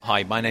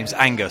Hi, my name's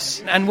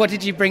Angus. And what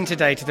did you bring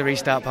today to the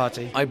Restart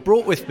party? I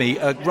brought with me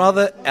a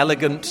rather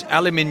elegant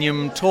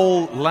aluminium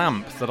tall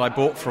lamp that I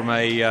bought from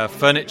a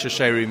furniture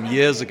showroom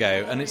years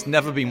ago, and it's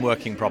never been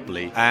working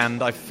properly.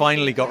 And I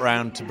finally got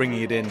round to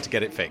bringing it in to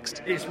get it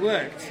fixed. It's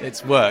worked.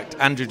 It's worked.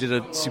 Andrew did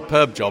a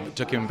superb job. It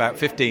took him about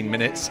 15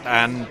 minutes,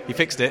 and he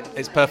fixed it.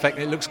 It's perfect.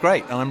 It looks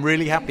great, and I'm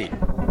really happy.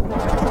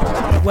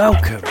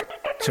 Welcome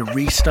to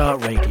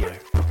Restart Radio.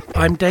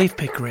 I'm Dave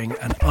Pickering,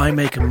 and I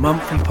make a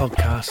monthly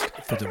podcast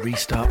for the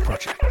Restart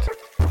Project.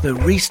 The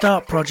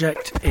Restart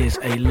Project is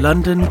a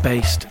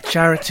London-based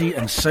charity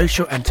and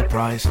social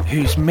enterprise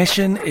whose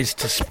mission is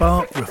to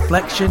spark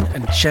reflection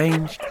and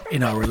change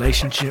in our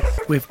relationship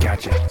with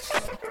gadgets.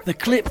 The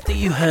clip that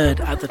you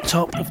heard at the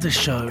top of the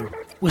show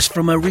was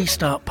from a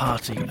Restart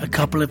party a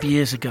couple of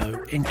years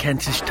ago in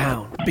Kentish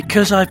Town.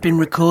 Because I've been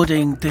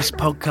recording this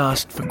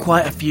podcast for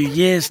quite a few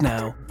years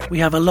now, we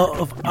have a lot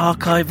of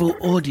archival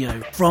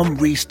audio from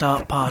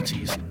Restart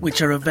parties,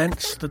 which are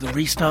events that the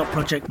Restart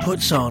Project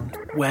puts on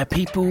where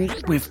people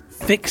with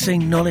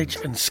fixing knowledge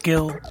and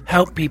skill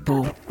help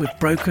people with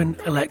broken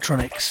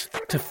electronics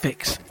to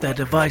fix their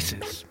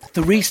devices.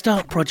 The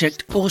Restart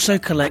Project also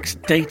collects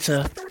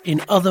data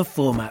in other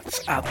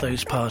formats at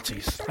those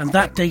parties, and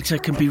that data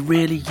can be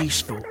really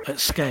useful at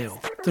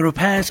scale. The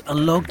repairs are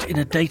logged in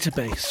a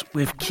database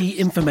with key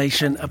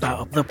information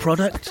about the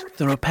product,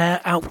 the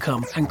repair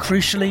outcome, and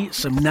crucially,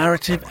 some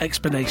narrative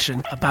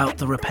explanation about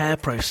the repair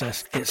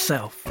process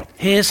itself.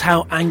 Here's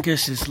how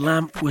Angus's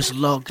lamp was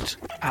logged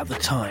at the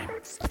time.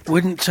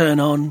 Wouldn't turn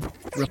on,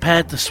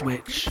 repaired the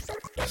switch,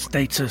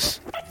 status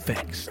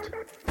fixed.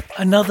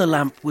 Another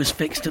lamp was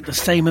fixed at the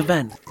same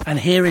event, and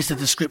here is the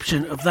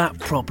description of that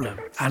problem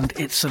and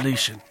its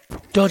solution.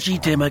 Dodgy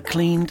dimmer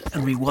cleaned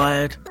and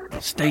rewired,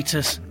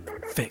 status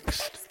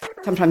fixed.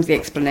 Sometimes the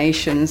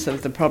explanations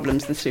of the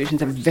problems and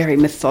solutions are very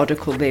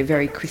methodical, they're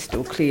very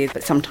crystal clear,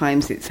 but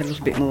sometimes it's a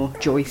little bit more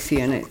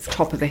Joycean, it's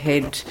top of the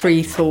head,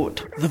 free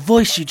thought. The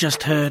voice you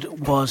just heard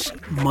was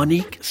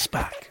Monique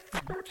Spack,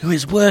 who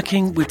is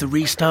working with the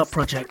Restart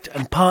Project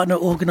and partner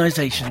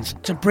organisations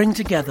to bring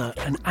together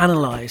and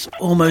analyse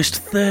almost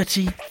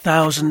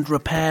 30,000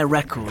 repair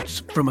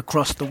records from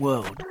across the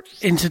world.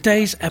 In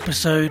today's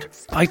episode,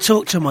 I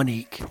talk to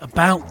Monique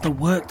about the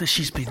work that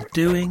she's been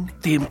doing,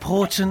 the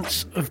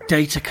importance of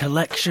data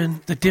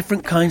collection, the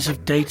different kinds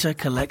of data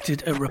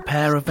collected at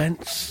repair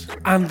events,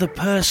 and the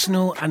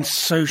personal and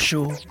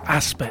social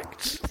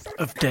aspects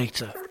of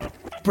data.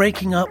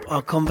 Breaking up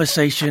our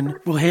conversation,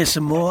 we'll hear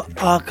some more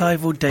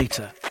archival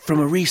data from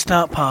a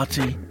Restart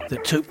party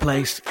that took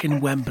place in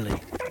Wembley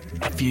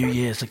a few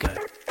years ago.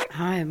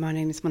 Hi, my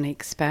name is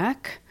Monique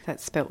Spack.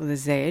 That's spelt with a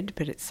Z,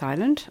 but it's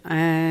silent.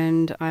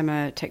 And I'm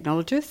a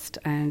technologist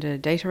and a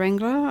data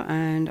wrangler,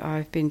 and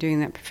I've been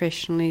doing that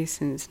professionally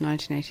since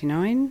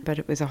 1989, but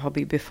it was a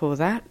hobby before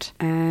that.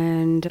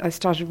 And I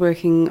started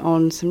working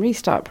on some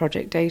Restart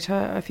Project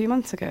data a few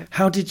months ago.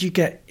 How did you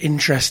get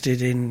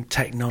interested in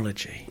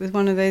technology? It was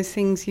one of those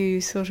things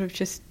you sort of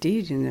just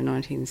did in the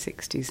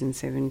 1960s and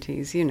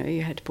 70s. You know,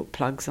 you had to put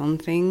plugs on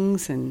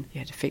things and you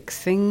had to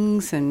fix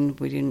things, and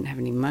we didn't have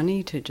any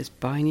money to just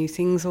buy new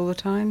things all the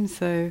time.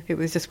 So it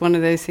was just one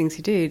of those things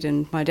he did.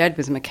 And my dad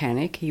was a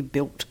mechanic. He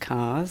built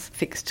cars,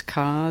 fixed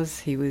cars.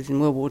 He was in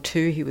World War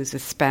II. He was a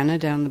spanner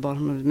down the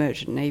bottom of the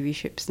merchant navy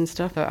ships and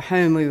stuff. At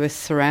home we were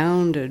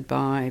surrounded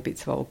by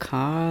bits of old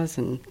cars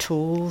and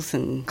tools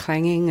and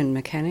clanging and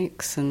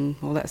mechanics and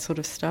all that sort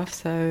of stuff.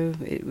 So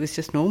it was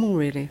just normal,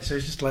 really. So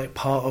it's just like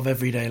part of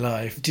everyday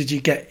life. Did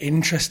you get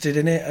interested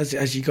in it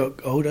as you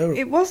got older?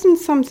 It wasn't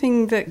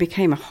something that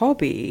became a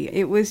hobby.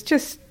 It was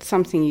just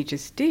something you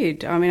just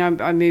did. I mean,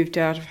 I moved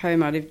out of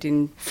home. I lived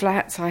in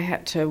flats. I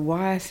had to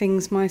wire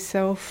things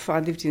myself. I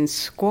lived in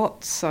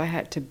squats. I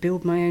had to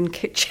build my own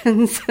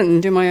kitchens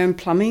and do my own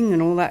plumbing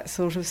and all that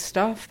sort of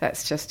stuff.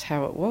 That's just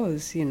how it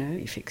was, you know.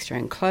 You fixed your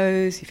own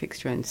clothes, you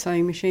fixed your own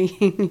sewing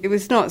machine. It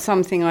was not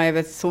something I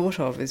ever thought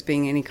of as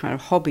being any kind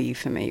of hobby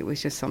for me. It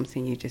was just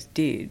something you just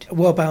did.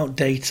 What about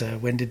data?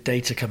 When did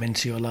data come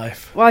into your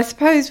life? Well, I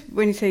suppose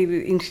when you say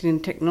internet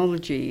and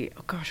technology,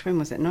 oh gosh, when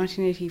was it,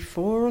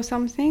 1984 or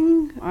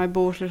something? I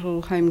bought a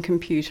little home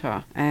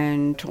computer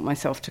and taught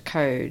myself to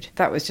code.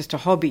 That was just a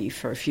hobby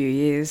for a few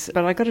years,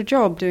 but I got a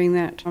job doing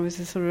that. I was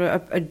a sort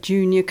of a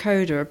junior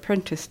coder,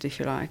 apprenticed if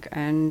you like,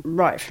 and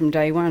right from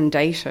day one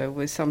data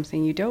was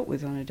something you dealt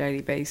with on a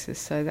daily basis.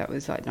 So that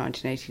was like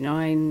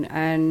 1989,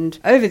 and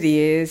over the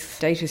years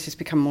data's just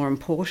become more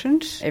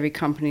important. Every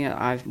company that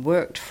I've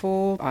worked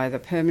for, either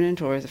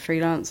permanent or as a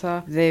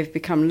freelancer, they've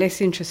become less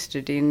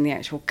interested in the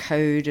actual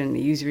code and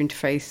the user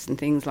interface and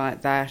things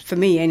like that. For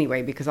me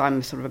anyway, because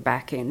I'm sort of a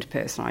back-end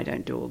person, I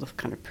don't do all the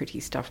kind of pretty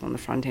stuff on the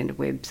front end of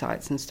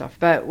websites and stuff. stuff.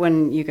 But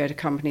when you go to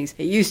companies,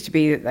 it used to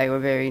be that they were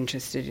very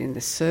interested in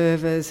the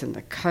servers and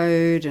the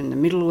code and the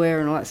middleware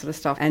and all that sort of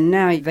stuff. And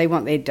now they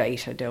want their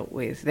data dealt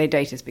with. Their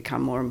data's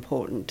become more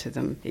important to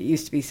them. It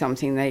used to be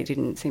something they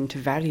didn't seem to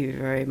value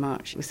very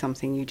much. It was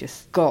something you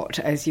just got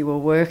as you were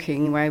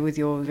working away with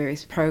your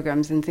various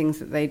programs and things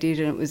that they did,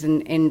 and it was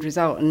an end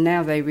result. And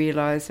now they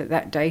realise that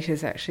that data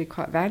is actually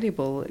quite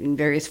valuable in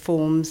various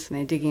forms.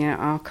 They're digging out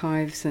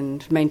archives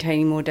and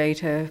maintaining more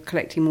data,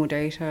 collecting more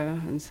data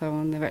and so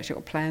on. They've actually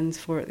got plans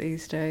for it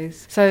these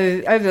days.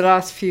 So over the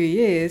last few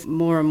years,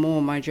 more and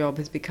more my job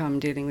has become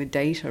dealing with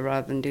data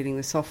rather than dealing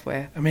with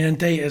software. I mean, and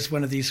data is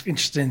one of these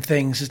interesting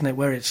things, isn't it,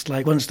 where it's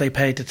like once they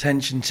paid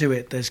attention to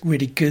it, there's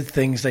really good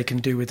things they can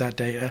do with that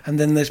data, and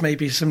then there's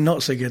maybe some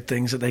not so good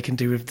things that they can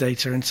do with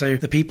data. And so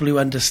the people who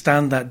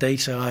understand that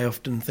data, I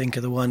often think,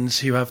 are the ones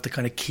who have the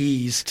kind of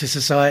keys to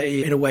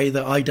society in a way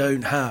that I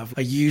don't have.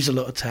 I use a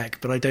lot of tech,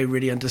 but I don't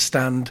really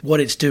understand what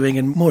it's doing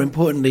and, more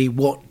importantly,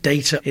 what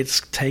data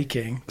it's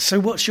taking. So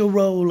what's your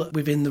role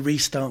within the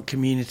Restart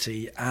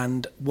community,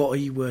 and what are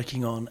you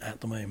working on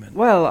at the moment?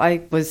 Well,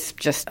 I was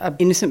just an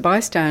innocent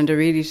bystander,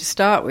 really, to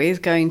start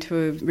with, going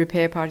to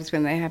repair parties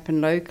when they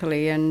happen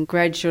locally, and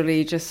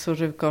gradually just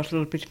sort of got a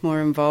little bit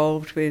more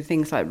involved with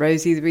things like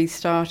Rosie the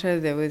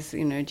Restarter. There was,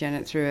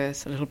 Janet threw a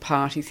little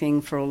party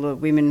thing for all the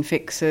women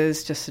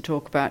fixers just to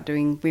talk about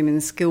doing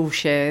women's skill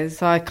shares.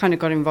 So I kind of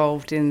got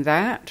involved in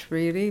that,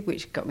 really,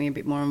 which got me a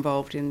bit more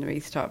involved in the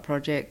Restart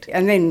project.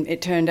 And then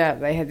it turned out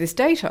they had this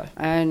data,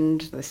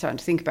 and they started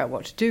to think about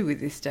what to do with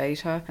this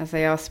data. As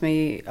they asked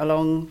me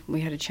along,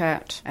 we had a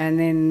chat, and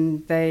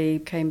then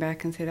they came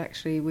back and said,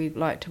 actually, we'd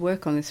like to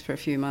work on this for a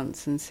few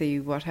months and see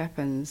what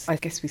happens. I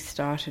guess we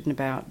started in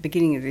about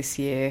beginning of this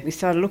year. We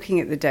started looking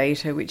at the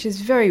data, which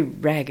is very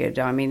ragged.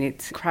 I mean,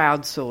 it's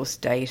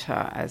crowdsourced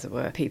data, as it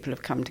were. People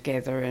have come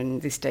together,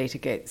 and this data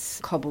gets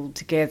cobbled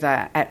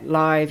together at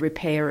live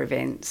repair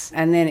events,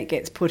 and then it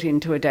gets put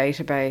into a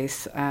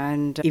database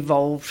and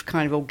evolved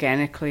kind of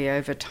organically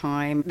over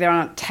time. There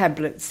aren't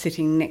tablets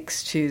sitting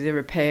next to the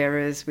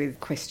repairers with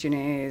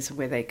questionnaires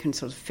where they can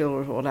sort of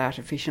fill it all out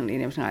efficiently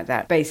and everything like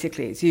that.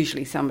 Basically, it's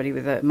usually somebody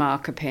with a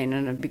marker pen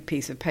and a big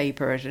piece of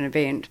paper at an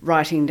event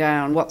writing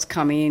down what's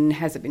come in,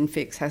 has it been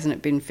fixed, hasn't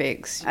it been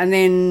fixed, and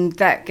then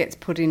that gets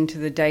put into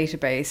the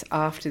database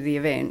after the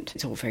event.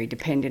 It's all very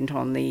dependent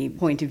on the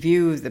point of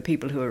view of the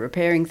people who are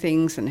repairing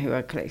things and who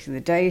are collecting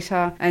the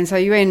data, and so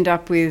you end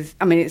up with,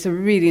 it's a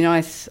really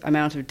nice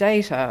amount of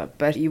data,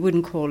 but you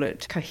wouldn't call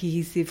it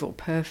cohesive or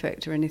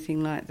perfect or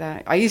anything like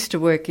that. I used to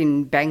work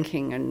in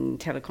banking and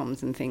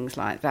telecoms and things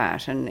like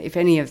that, and if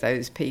any of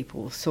those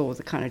people saw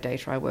the kind of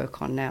data I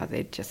work on now,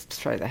 they'd just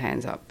throw their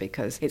hands up,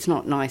 because it's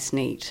not nice,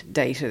 neat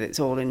data that's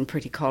all in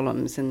pretty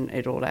columns and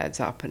it all adds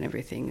up and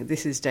everything.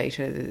 This is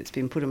data that's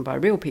been put in by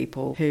real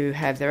people who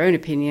have their own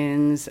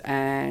opinions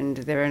and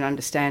their own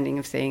understanding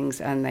of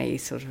things, and they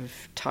sort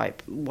of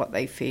type what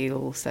they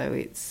feel, so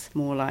it's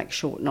more like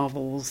short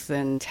novels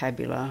than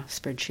tabular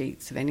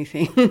spreadsheets of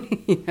anything.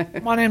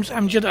 My name's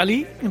Amjad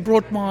Ali. I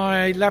brought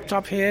my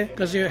laptop here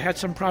because it had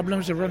some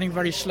problems. They're running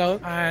very slow,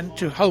 and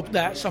to hope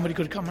that somebody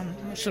could come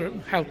and sort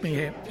of help me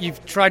here.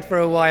 You've tried for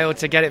a while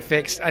to get it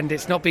fixed, and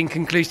it's not been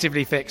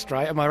conclusively fixed,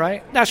 right? Am I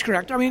right? That's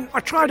correct. I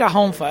tried at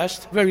home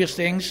first, various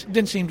things.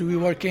 Didn't seem to be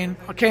working.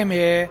 I came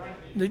here.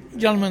 The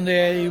gentleman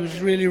there, he was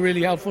really,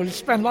 really helpful. He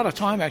spent a lot of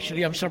time,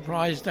 actually. I'm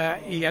surprised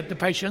that he had the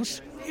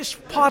patience. It's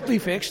partly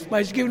fixed, but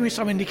he's given me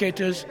some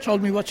indicators,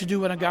 told me what to do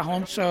when I got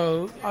home,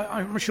 so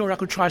I'm sure I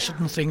could try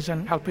certain things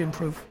and help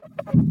improve.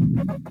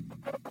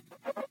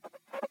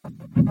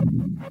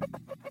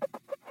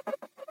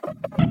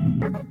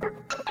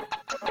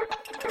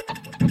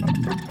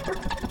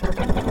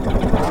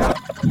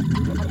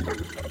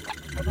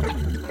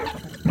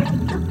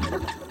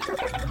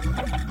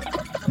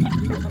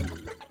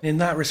 In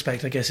that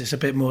respect, I guess it's a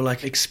bit more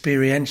like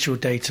experiential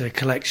data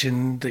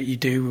collection that you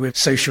do with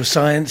social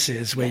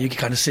sciences, where you can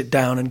kind of sit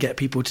down and get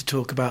people to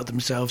talk about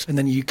themselves, and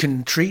then you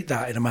can treat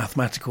that in a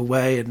mathematical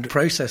way and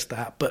process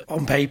that. But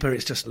on paper,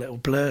 it's just little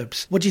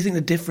blurbs. What do you think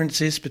the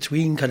difference is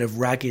between kind of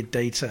ragged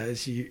data,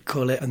 as you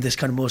call it, and this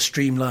kind of more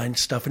streamlined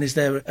stuff? And is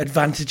there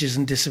advantages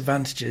and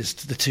disadvantages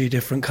to the two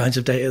different kinds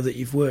of data that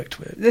you've worked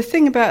with? The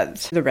thing about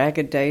the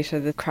ragged data,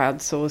 the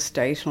crowdsourced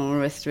data and all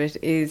the rest of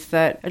it, is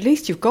that at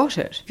least you've got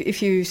it.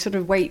 If you sort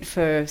of wait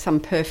for some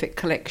perfect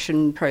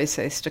collection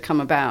process to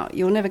come about,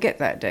 you'll never get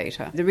that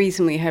data. The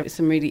reason we have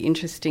some really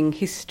interesting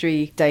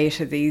history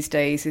data these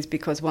days is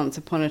because once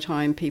upon a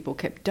time people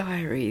kept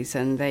diaries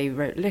and they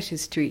wrote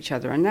letters to each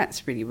other, and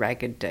that's really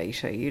ragged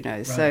data,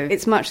 Right. So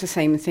it's much the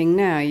same thing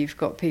now. You've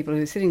got people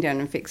who are sitting down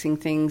and fixing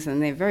things,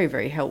 and they're very,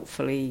 very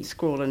helpfully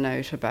scrawl a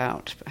note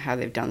about how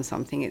they've done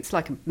something. It's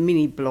like a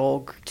mini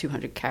blog,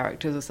 200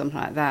 characters or something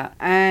like that.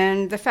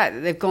 And the fact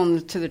that they've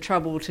gone to the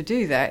trouble to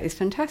do that is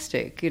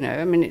fantastic.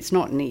 It's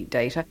not not neat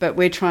data, but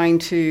we're trying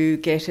to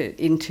get it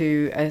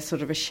into a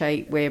sort of a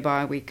shape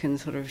whereby we can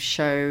sort of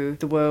show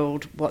the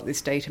world what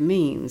this data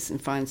means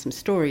and find some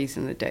stories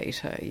in the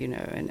data,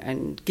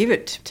 and give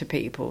it to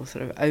people,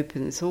 sort of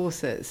open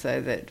source it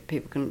so that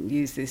people can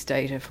use this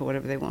data for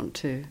whatever they want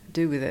to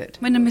do with it.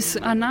 My name is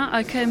Anna.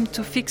 I came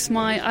to fix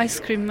my ice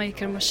cream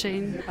maker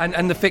machine.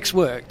 And the fix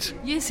worked?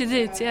 Yes, it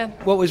did, yeah.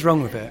 What was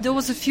wrong with it? There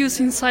was a fuse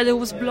inside that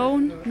was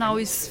blown. Now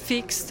it's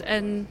fixed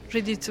and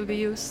ready to be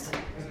used.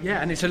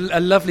 Yeah, and it's a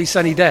lovely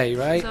sunny day,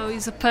 right? So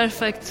it's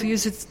perfect to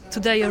use it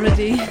today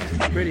already.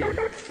 Brilliant.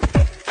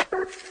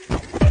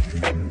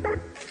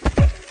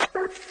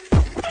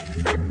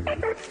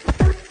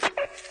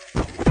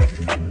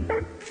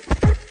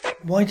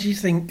 Why do you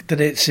think that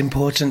it's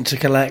important to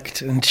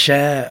collect and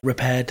share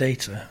repair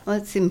data? Well,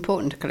 it's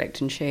important to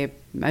collect and share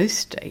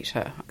most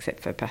data,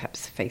 except for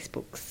perhaps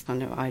Facebook's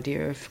kind of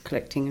idea of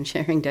collecting and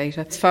sharing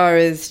data. As far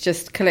as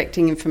just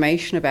collecting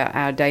information about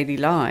our daily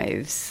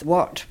lives,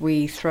 what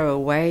we throw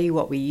away,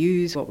 what we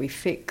use, what we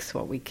fix,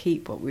 what we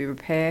keep, what we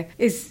repair,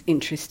 is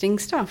interesting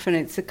stuff. And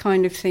it's the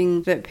kind of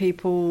thing that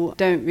people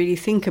don't really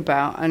think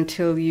about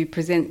until you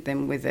present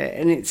them with it.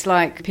 And it's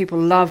like people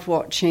love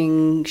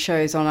watching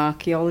shows on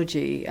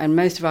archaeology, and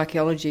most of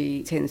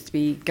archaeology tends to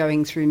be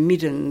going through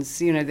middens.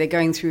 They're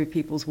going through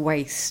people's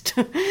waste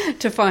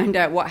to find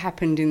out what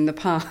happened in the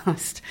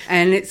past.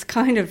 And it's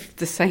kind of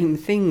the same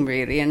thing,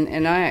 really.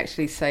 And I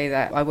actually say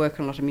that I work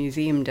on a lot of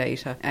museum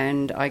data,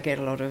 and I get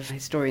a lot of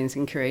historians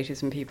and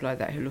curators and people like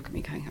that who look at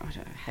me going, I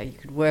don't know how you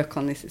could work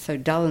on this, it's so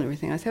dull and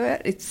everything. I say,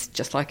 well, it's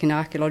just like an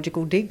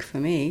archaeological dig for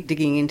me,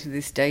 digging into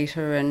this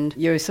data, and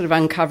you're sort of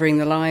uncovering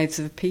the lives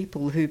of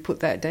people who put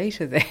that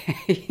data there.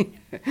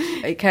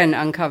 It can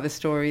uncover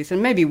stories,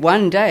 and maybe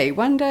one day,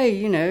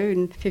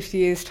 in 50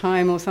 years'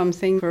 time or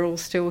something, we're all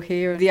still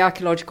here. The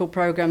archaeological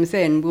programs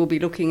then will be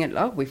looking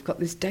at, we've got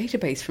this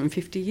database from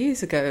 50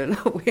 years ago,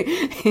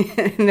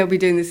 and they'll be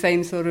doing the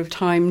same sort of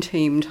time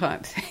team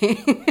type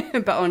thing,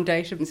 but on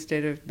data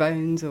instead of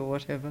bones or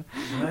whatever.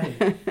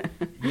 Right.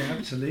 Yeah,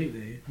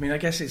 absolutely. I mean, I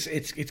guess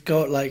it's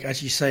got, like,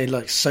 as you say,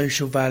 like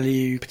social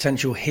value,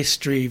 potential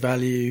history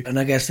value, and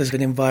I guess there's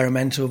an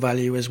environmental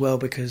value as well,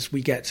 because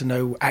we get to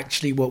know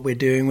actually what we're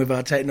doing with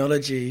our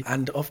technology,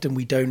 and often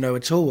we don't know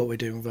at all what we're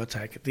doing with our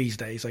tech these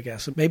days, I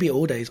guess. Maybe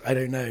all days, I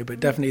don't know, but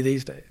definitely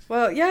these days.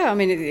 Well, yeah, I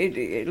mean,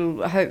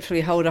 it'll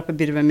hopefully hold up a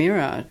bit of a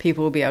mirror.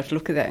 People will be able to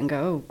look at that and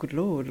go, oh, good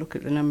Lord, look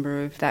at the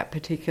number of that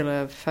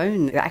particular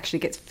phone that actually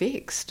gets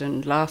fixed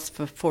and lasts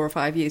for 4 or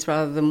 5 years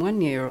rather than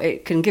 1 year.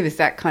 It can give us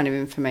that kind of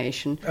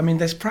information. I mean,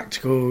 there's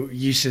practical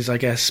uses, I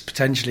guess,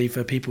 potentially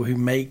for people who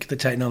make the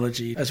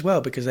technology as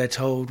well, because they're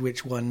told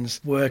which ones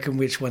work and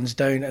which ones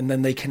don't, and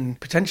then they can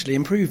potentially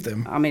improve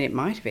them. I mean, it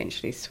might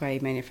eventually sway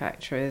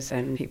manufacturers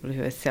and people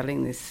who are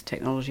selling this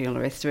technology and all the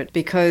rest of it,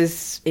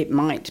 because it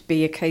might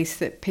be a case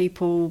that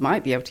people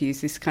might be able to use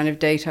this kind of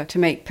data to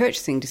make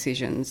purchasing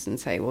decisions and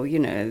say, well,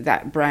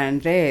 that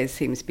brand there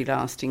seems to be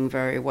lasting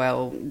very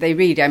well. They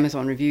read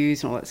Amazon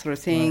reviews and all that sort of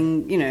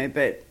thing, right.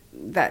 But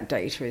that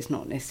data is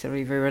not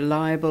necessarily very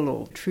reliable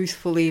or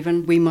truthful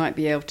even. We might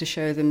be able to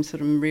show them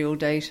sort of real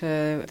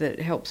data that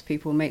helps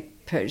people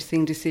make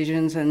purchasing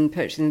decisions, and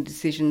purchasing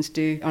decisions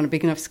do, on a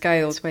big enough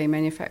scale, sway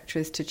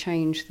manufacturers to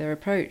change their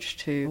approach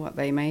to what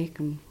they make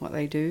and what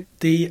they do.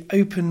 The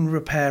Open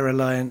Repair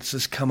Alliance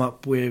has come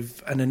up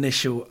with an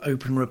initial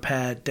open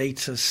repair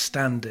data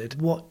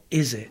standard. What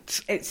is it?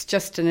 It's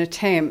just an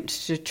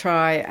attempt to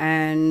try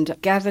and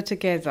gather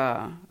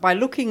together, by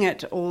looking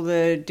at all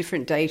the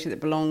different data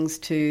that belongs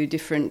to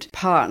different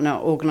partner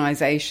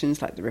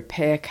organisations like the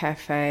Repair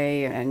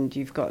Cafe, and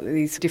you've got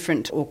these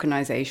different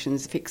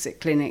organisations, Fix-It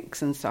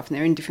clinics and stuff, and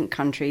they're in different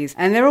countries,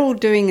 and they're all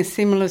doing a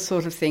similar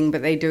sort of thing,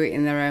 but they do it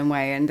in their own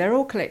way, and they're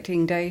all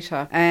collecting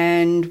data,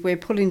 and we're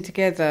pulling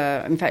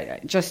together, in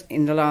fact, just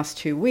in the last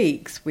 2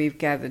 weeks, we've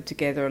gathered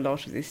together a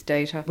lot of this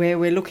data, where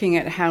we're looking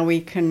at how we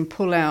can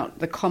pull out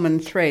the common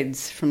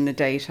threads from the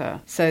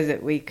data so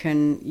that we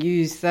can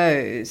use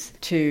those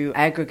to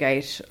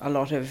aggregate a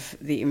lot of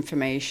the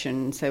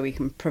information, so we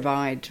can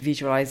provide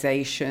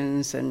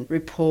visualizations and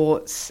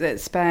reports that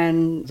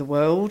span the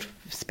world,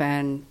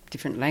 span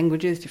different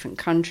languages, different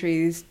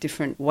countries,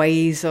 different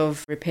ways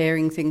of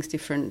repairing things,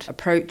 different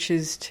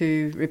approaches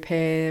to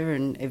repair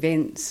and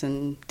events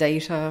and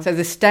data. So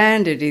the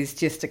standard is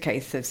just a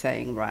case of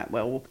saying, right,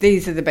 well,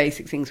 these are the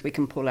basic things we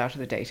can pull out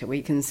of the data.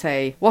 We can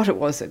say what it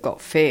was that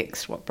got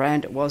fixed, what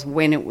brand it was,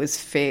 when it was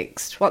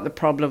fixed, what the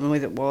problem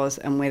with it was,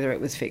 and whether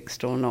it was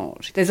fixed or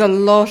not. There's a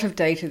lot of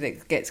data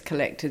that gets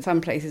collected.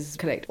 Some places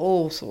collect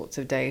all sorts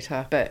of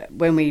data, but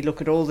when we look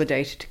at all the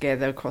data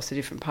together across the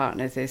different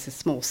partners, there's a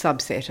small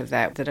subset of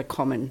that are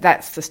common.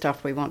 That's the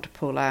stuff we want to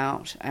pull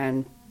out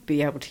and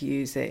be able to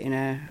use it in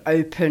an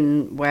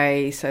open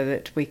way so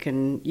that we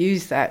can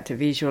use that to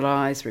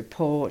visualise,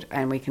 report,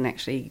 and we can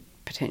actually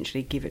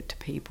potentially give it to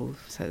people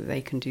so that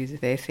they can do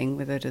their thing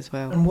with it as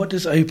well. And what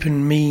does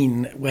open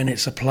mean when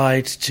it's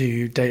applied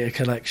to data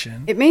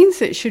collection? It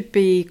means it should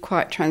be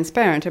quite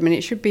transparent. I mean,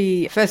 it should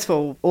be, first of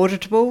all,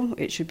 auditable.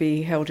 It should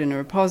be held in a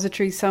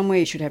repository somewhere.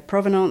 It should have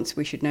provenance.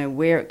 We should know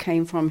where it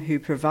came from, who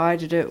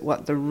provided it,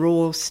 what the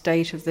raw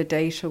state of the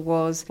data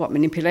was, what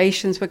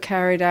manipulations were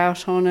carried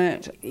out on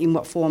it, in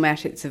what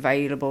format it's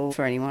available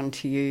for anyone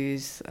to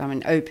use. I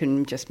mean,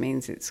 open just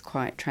means it's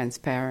quite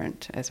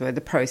transparent as well.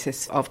 The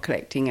process of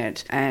collecting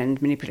it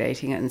and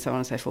manipulating it and so on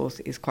and so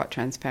forth is quite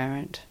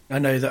transparent. I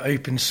know that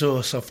open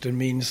source often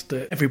means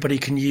that everybody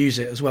can use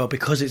it as well.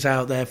 Because it's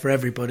out there for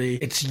everybody,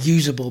 it's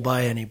usable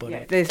by anybody.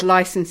 Yeah. There's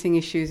licensing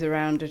issues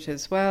around it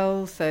as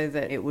well, so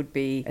that it would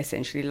be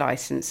essentially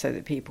licensed so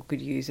that people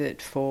could use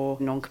it for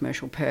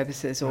non-commercial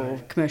purposes or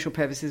commercial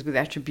purposes with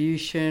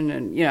attribution.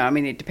 And, you know, I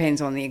mean, it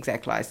depends on the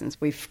exact license.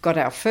 We've got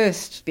our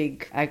first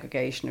big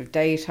aggregation of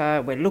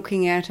data. We're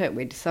looking at it.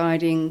 We're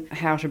deciding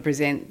how to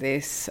present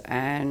this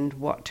and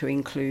what to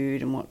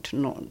include and what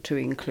not to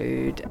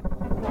include.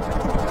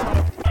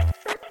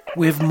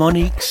 With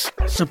Monique's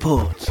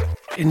support,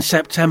 in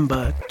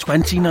September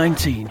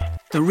 2019,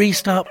 the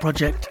Restart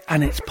Project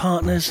and its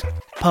partners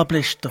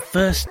published the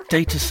first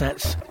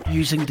datasets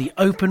using the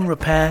Open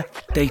Repair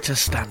Data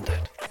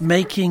Standard,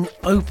 making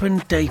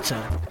open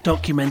data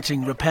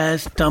documenting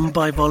repairs done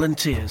by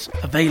volunteers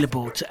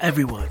available to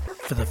everyone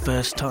for the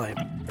first time.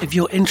 If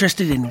you're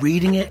interested in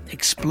reading it,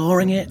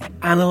 exploring it,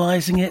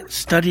 analysing it,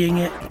 studying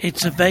it,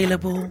 it's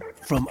available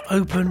from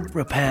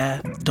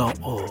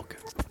openrepair.org.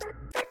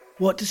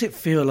 What does it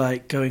feel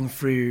like going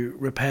through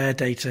repair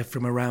data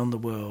from around the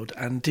world,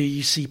 and do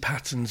you see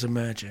patterns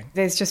emerging?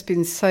 There's just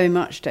been so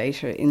much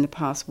data in the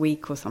past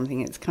week or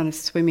something. It's kind of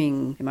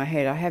swimming in my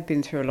head. I have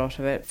been through a lot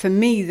of it. For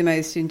me, the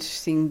most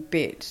interesting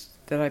bit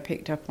that I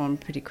picked up on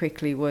pretty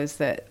quickly was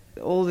that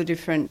all the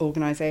different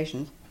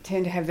organisations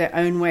tend to have their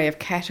own way of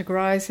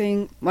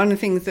categorising. One of the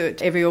things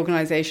that every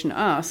organisation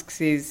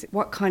asks is,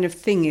 what kind of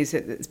thing is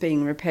it that's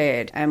being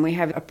repaired? And we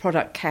have a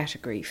product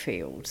category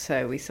field.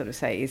 So we sort of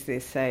say, is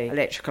this an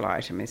electrical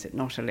item? Is it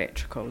not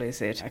electrical?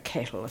 Is it a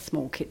kettle, a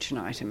small kitchen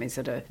item? Is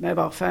it a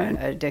mobile phone,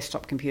 a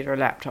desktop computer, a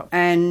laptop?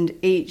 And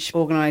each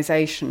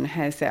organisation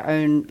has their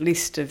own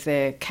list of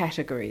their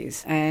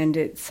categories. And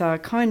it's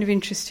kind of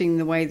interesting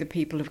the way the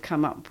people have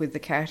come up with the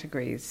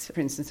categories.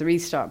 For instance, the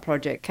Restart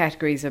Project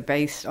categories are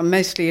based on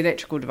mostly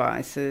electrical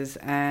devices,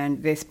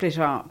 and they're split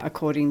up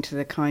according to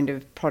the kind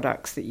of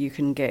products that you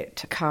can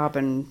get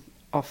carbon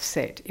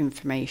offset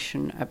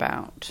information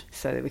about,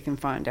 so that we can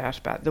find out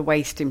about the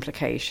waste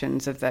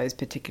implications of those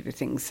particular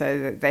things. So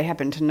that they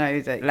happen to know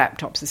that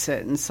laptops a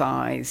certain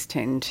size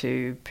tend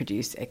to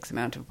produce X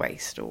amount of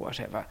waste or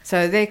whatever.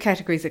 So their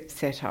categories are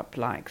set up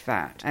like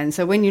that. And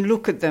so when you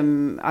look at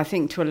them, I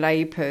think to a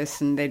lay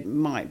person, they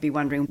might be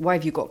wondering, why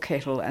have you got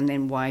kettle and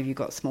then why have you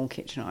got small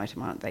kitchen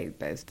item? Aren't they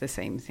both the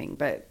same thing?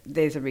 But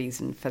there's a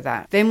reason for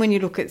that. Then when you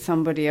look at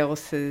somebody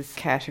else's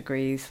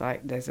categories,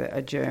 like there's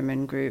a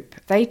German group,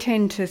 they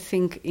tend to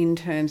think in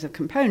terms of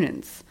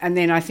components. And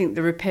then I think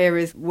the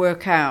repairers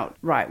work out,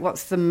 right,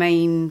 what's the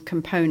main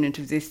component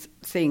of this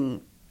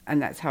thing? And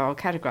that's how I'll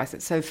categorise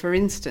it. So, for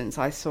instance,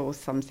 I saw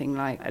something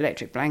like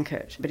electric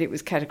blanket, but it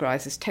was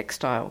categorised as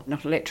textile,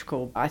 not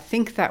electrical. I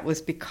think that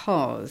was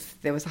because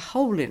there was a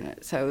hole in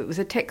it, so it was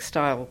a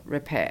textile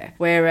repair.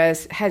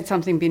 Whereas, had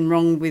something been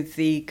wrong with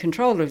the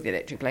controller of the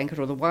electric blanket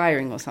or the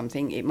wiring or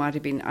something, it might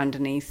have been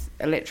underneath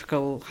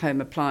electrical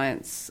home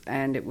appliance,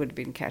 and it would have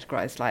been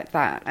categorised like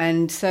that.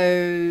 And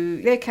so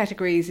their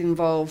categories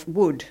involve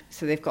wood.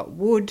 So they've got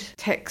wood,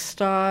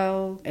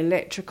 textile,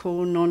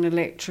 electrical,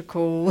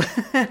 non-electrical,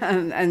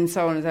 and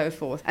so on and so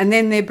forth. And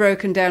then they're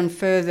broken down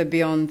further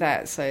beyond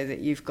that, so that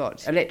you've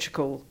got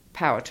electrical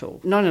power tool,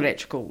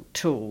 non-electrical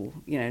tool,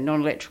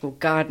 non-electrical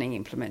gardening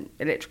implement,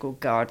 electrical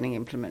gardening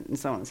implement, and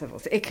so on and so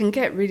forth. It can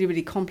get really,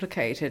 really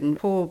complicated, and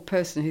poor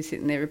person who's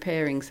sitting there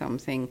repairing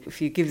something, if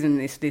you give them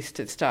this list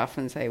of stuff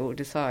and say, well,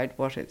 decide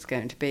what it's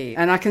going to be.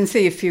 And I can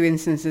see a few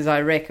instances,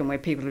 I reckon, where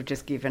people have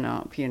just given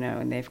up,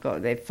 and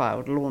they've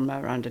filed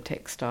lawnmower under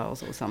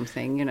textiles or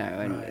something,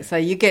 and right. So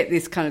you get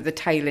this kind of the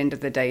tail end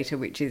of the data,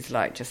 which is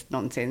like just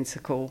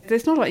nonsensical.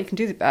 There's not a lot you can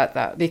do about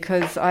that,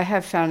 because I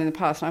have found in the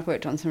past, and I've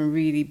worked on some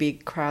really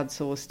big crowdsourced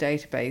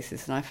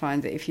databases, and I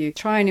find that if you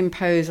try and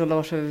impose a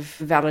lot of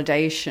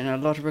validation, a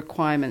lot of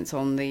requirements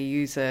on the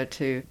user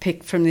to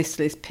pick from this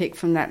list, pick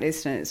from that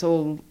list, and it's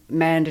all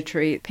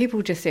mandatory,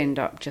 people just end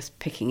up just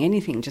picking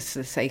anything just for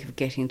the sake of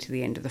getting to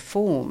the end of the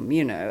form,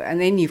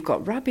 and then you've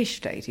got rubbish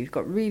data, you've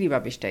got really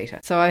rubbish data.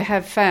 So I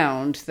have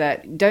found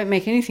that don't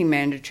make anything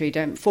mandatory,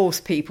 don't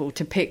force people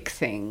to pick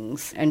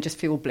things, and just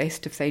feel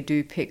blessed if they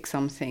do pick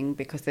something,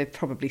 because they've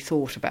probably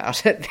thought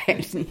about it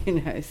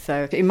then,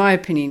 So in my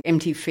opinion,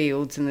 empty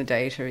fields and the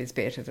data is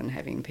better than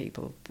having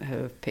people who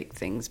have picked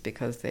things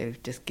because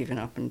they've just given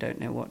up and don't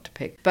know what to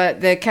pick. But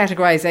the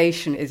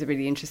categorisation is a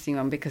really interesting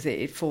one because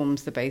it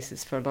forms the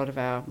basis for a lot of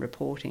our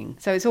reporting.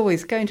 So it's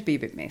always going to be a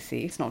bit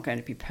messy. It's not going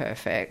to be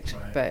perfect,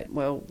 but,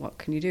 well, what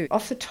can you do?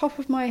 Off the top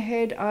of my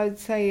head, I would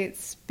say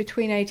it's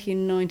between 80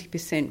 and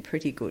 90%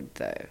 pretty good,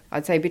 though.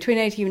 I'd say between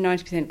 80 and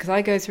 90% because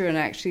I go through and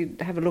actually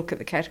have a look at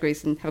the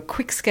categories and have a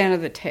quick scan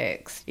of the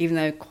text, even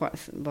though quite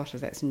a lot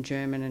of that's in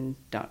German and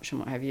Dutch and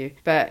what have you.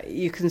 But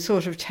you can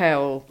sort of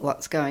tell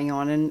what's going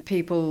on, and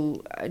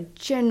people are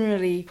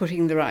generally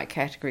putting the right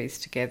categories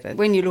together.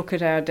 When you look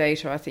at our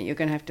data, I think you're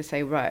going to have to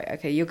say, right,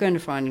 okay, you're going to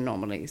find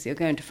anomalies, you're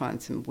going to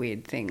find some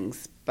weird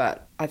things,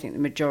 but I think the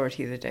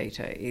majority of the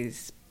data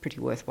is pretty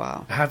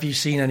worthwhile. Have you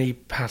seen any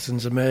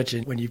patterns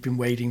emerging when you've been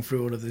wading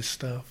through all of this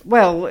stuff?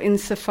 Well,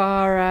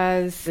 insofar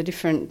as the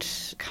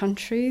different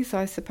countries,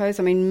 I suppose.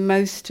 I mean,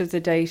 most of the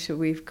data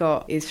we've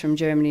got is from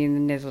Germany and the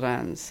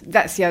Netherlands.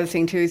 That's the other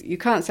thing too, is you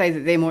can't say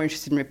that they're more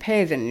interested in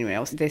repair than anyone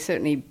else. They're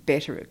certainly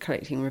better at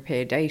collecting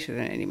repair data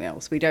than anyone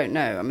else. We don't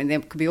know. I mean, there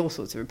could be all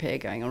sorts of repair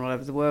going on all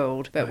over the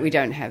world, but we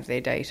don't have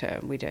their data.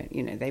 We don't,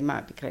 they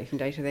might be collecting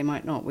data, they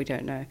might not, we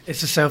don't know.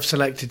 It's a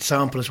self-selected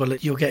sample as well.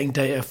 You're getting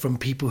data from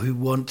people who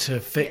want to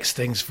fix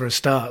things for a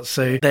start,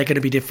 so they're going to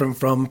be different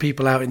from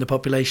people out in the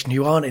population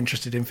who aren't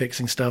interested in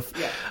fixing stuff.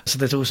 So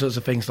there's all sorts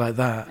of things like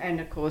that. And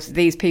of course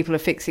these people are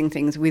fixing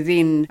things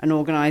within an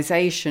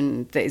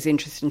organisation that is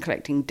interested in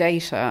collecting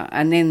data,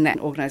 and then that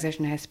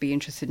organisation has to be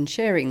interested in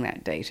sharing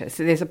that data.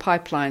 So there's a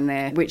pipeline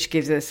there which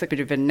gives us a bit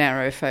of a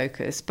narrow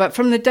focus. But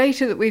from the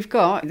data that we've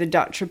got, the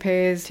Dutch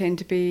repairs tend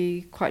to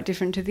be quite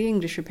different to the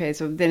English repairs.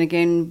 So then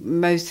again,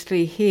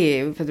 mostly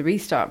here for the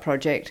Restart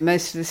project,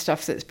 most of the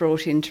stuff that's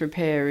brought in to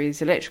repair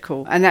is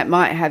electrical. And that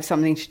might have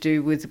something to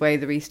do with the way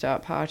the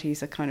Restart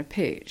parties are kind of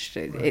pitched.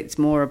 It's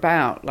more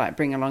about, like,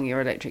 bring along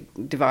your electric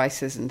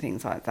devices and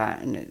things like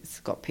that, and it's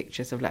got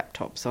pictures of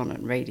laptops on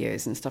it,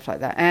 radios and stuff like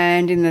that.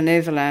 And in the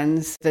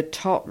Netherlands, the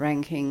top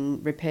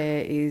ranking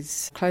repair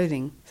is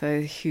clothing. So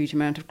a huge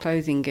amount of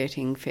clothing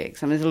getting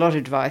fixed. And there's a lot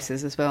of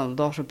devices as well, a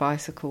lot of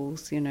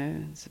bicycles,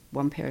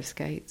 one pair of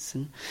skates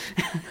and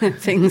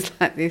things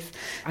like this.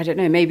 I don't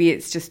know, maybe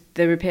it's just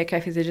the repair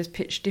cafes are just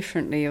pitched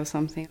differently or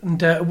something.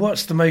 And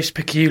what's the most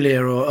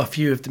peculiar, or a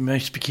few of the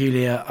most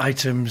peculiar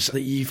items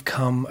that you've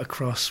come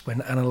across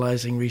when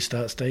analysing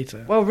Restart's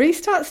data? Well,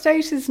 Restart's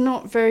data is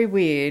not very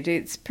weird.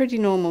 It's pretty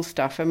normal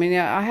stuff. I mean,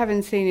 I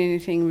haven't seen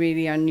anything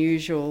really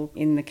unusual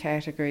in the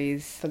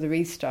categories for the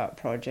Restart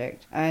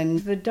project. And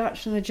the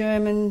Dutch and the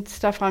German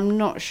stuff, I'm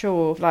not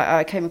sure. Like,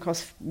 I came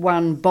across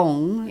one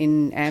bong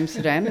in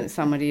Amsterdam that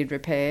somebody had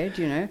repaired,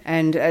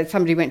 and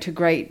somebody went to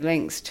great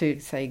lengths to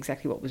say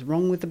exactly what was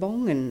wrong with the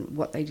bong and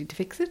what they did to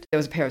fix it. There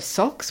was a pair of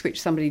socks, which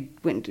somebody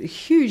went into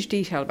huge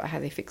detail about how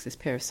they fixed this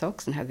pair of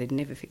socks and how they'd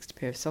never fixed a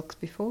pair of socks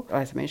before.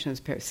 As I mentioned, there was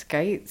a pair of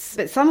skates.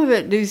 But some of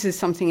it loses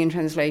something in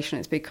translation.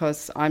 It's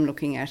because I'm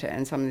looking at it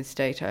and some of this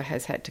data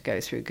has had to go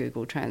through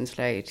Google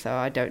Translate. So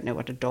I don't know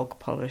what a dog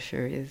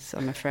polisher is,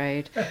 I'm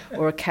afraid,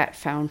 or a cat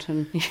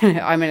fountain.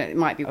 I mean, it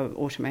might be an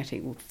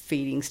automatic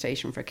feeding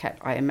station for a cat,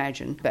 I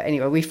imagine. But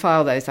anyway, we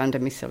file those under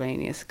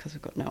miscellaneous because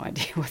we've got no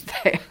idea what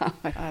they are.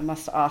 I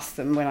must ask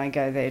them when I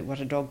go there what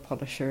a dog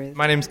polisher is.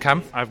 My name's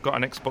Cam. I've got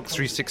an Xbox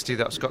 360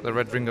 that's got the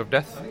red ring of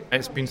death.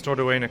 It's been stored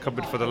away in a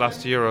cupboard for the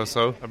last year or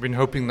so. I've been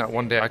hoping that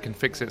one day I can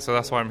fix it, so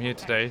that's why I'm here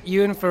today.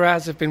 You and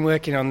Faraz have been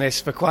working on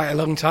this for quite a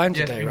long time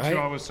today, right? 2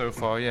 hours so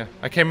far, yeah.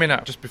 I came in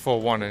at just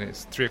before 1 and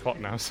it's 3 o'clock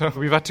now, so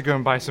we've had to go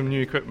and buy some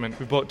new equipment.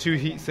 We bought 2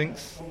 heat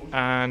sinks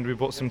and we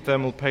bought some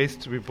thermal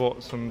paste, we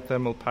bought some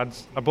thermal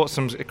pads. I bought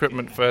some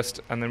equipment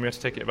first and then we had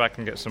to take it back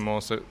and get some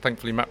more, so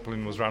thankfully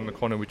Maplin was around the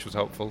corner, which was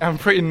helpful. I'm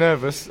pretty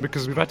nervous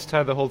because we've had to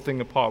tear the whole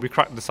thing apart. We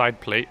cracked the side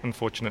plate,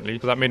 unfortunately,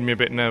 so that made me a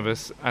bit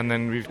nervous, and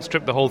then we've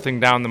stripped the whole thing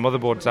down, the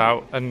motherboard's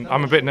out, and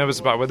I'm a bit nervous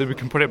about whether we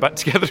can put it back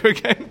together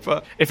again,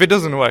 but if it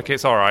doesn't work,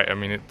 it's alright. I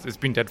mean, it's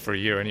been dead for a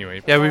year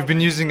anyway. Yeah, we've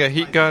been using a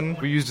heat gun,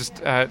 we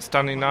used a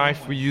Stanley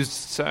knife, we used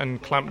certain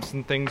clamps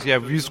and things. Yeah,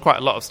 we've used quite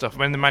a lot of stuff.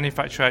 When the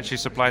manufacturer actually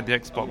supplied the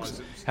Xbox,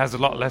 it has a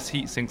lot less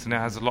heat sinks and it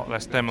has a lot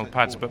less thermal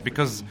pads, but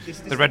because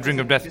the red ring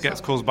of death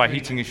gets caused by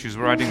heating issues,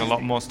 we're adding a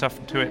lot more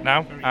stuff to it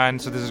now,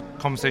 and so there's a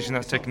conversation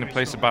that's taking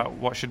place about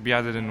what should be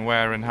added and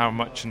where and how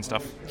much and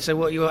stuff. So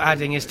what you're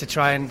adding is to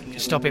try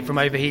and stop it from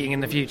overheating in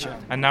the future?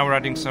 And now we're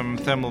adding some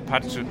thermal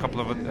pads to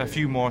a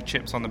few more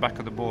chips on the back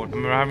of the board,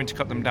 and we're having to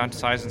cut them down to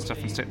size and stuff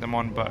and stick them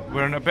on, but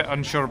we're a bit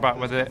unsure about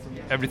whether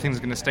everything's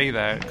going to stay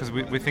there because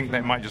we think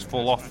they might just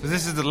fall off. So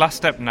this is the last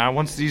step now.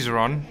 Once these are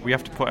on, we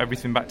have to put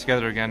everything back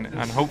together again,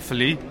 and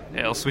hopefully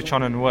it'll switch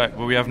on and work,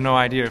 but we have no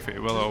idea if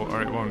it will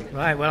or it won't.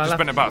 Right, well, I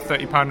spent about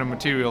 £30 on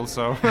material,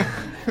 so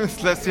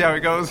let's see how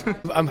it goes.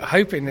 I'm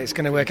hoping it's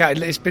going to work out.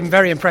 It's been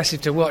very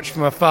impressive to watch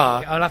from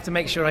afar. I'll have to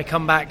make sure I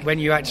come back when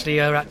you actually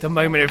are at the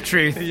moment of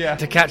truth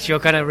to catch your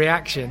kind of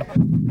reaction.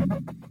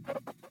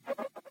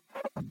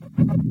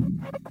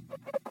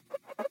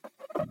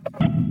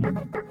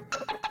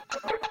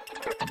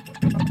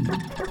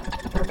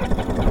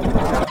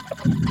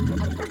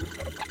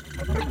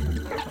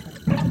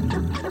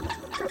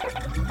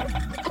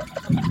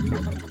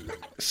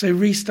 So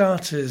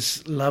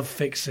restarters love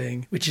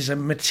fixing, which is a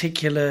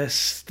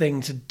meticulous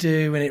thing to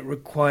do and it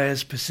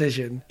requires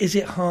precision. Is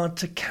it hard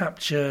to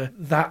capture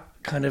that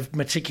kind of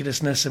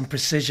meticulousness and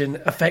precision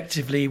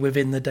effectively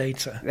within the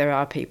data? There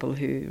are people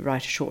who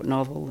write a short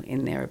novel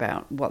in there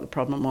about what the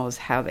problem was,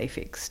 how they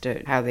fixed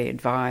it, how they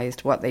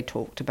advised, what they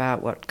talked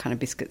about, what kind of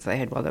biscuits they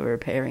had while they were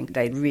repairing.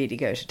 They'd really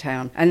go to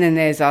town. And then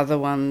there's other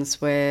ones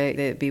where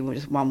there'd be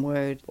just one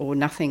word or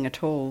nothing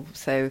at all.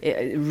 So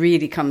it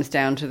really comes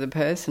down to the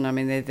person. I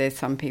mean, there's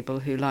some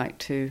people who like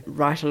to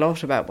write a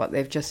lot about what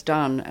they've just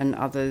done and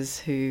others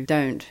who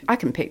don't. I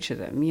can picture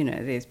them,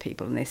 there's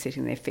people and they're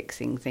sitting there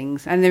fixing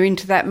things and they're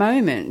into that moment.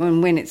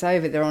 And when it's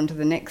over, they're on to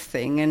the next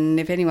thing. And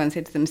if anyone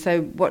said to them,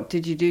 so what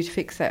did you do to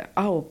fix that?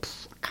 Oh,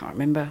 I can't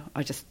remember.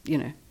 I just,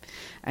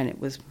 and it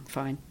was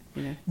fine.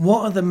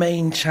 What are the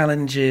main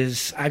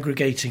challenges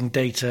aggregating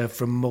data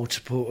from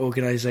multiple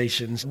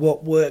organisations?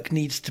 What work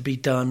needs to be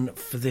done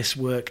for this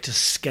work to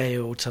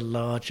scale to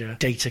larger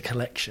data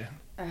collection?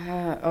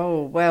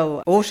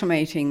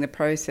 Automating the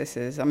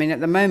processes. I mean, at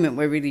the moment,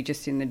 we're really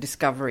just in the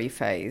discovery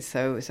phase.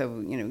 So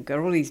we've got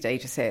all these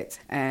data sets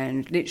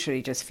and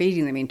literally just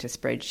feeding them into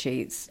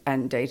spreadsheets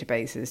and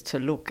databases to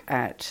look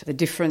at the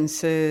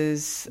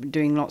differences,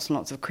 doing lots and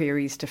lots of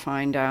queries to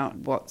find out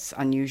what's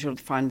unusual,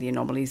 to find the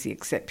anomalies, the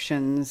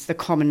exceptions, the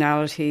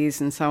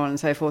commonalities, and so on and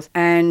so forth,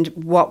 and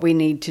what we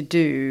need to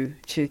do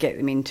to get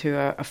them into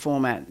a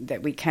format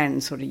that we can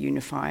sort of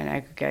unify and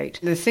aggregate.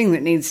 The thing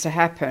that needs to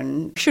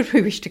happen, should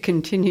we wish to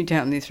continue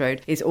down this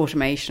road, is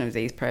automation of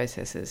these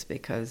processes,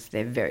 because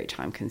they're very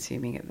time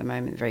consuming at the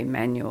moment, very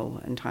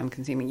manual and time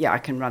consuming. Yeah, I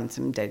can run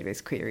some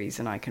database queries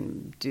and I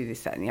can do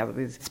this, that and the other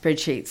with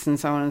spreadsheets and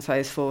so on and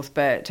so forth,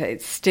 but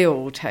it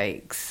still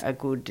takes a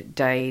good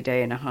day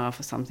and a half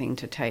or something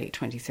to take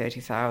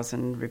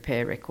 20,000-30,000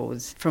 repair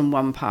records from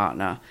one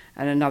partner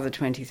and another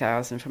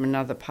 20,000 from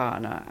another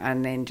partner,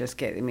 and then just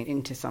get them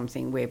into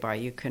something whereby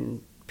you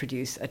can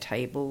produce a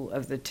table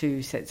of the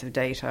two sets of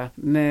data,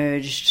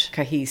 merged,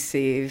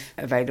 cohesive,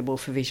 available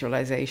for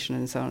visualization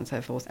and so on and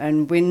so forth.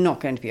 And we're not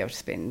going to be able to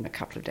spend a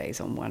couple of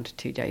days on 1 to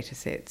 2 data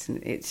sets,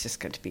 and it's just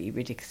going to be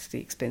ridiculously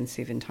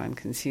expensive and time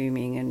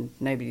consuming, and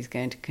nobody's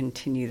going to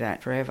continue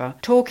that forever.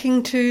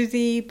 Talking to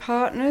the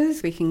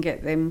partners, we can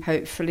get them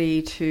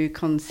hopefully to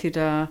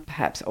consider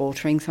perhaps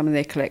altering some of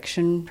their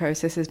collection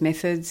processes,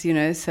 methods,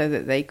 so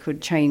that they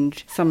could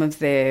change some of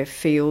their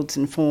fields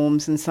and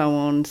forms and so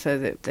on, so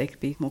that they could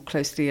be more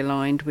closely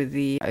aligned with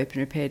the Open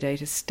Repair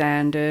Data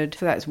Standard.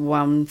 So that's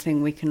one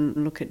thing we can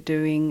look at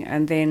doing,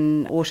 and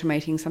then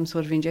automating some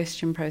sort of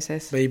ingestion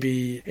process.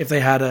 Maybe if they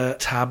had a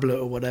tablet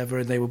or whatever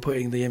and they were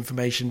putting the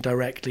information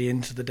directly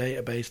into the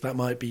database, that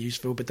might be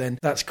useful, but then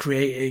that's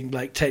creating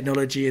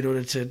technology in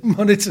order to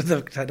monitor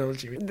the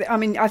technology. I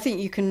mean, I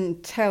think you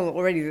can tell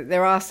already that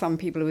there are some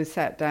people who have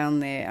sat down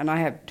there, and I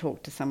have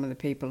talked to some of the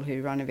people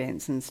who run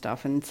events and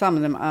stuff, and some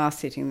of them are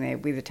sitting there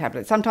with a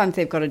tablet. Sometimes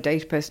they've got a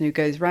data person who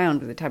goes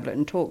round with a tablet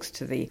and talks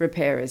to the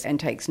repairers and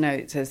takes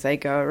notes as they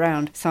go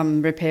around.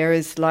 Some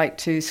repairers like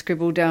to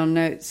scribble down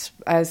notes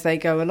as they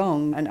go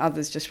along, and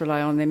others just rely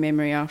on their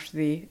memory after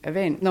the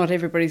event. Not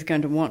everybody's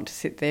going to want to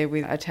sit there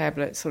with a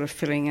tablet sort of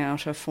filling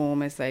out a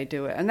form as they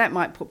do it, and that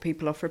might put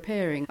people off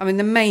repairing. I mean,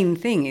 the main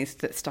thing is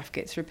that stuff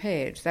gets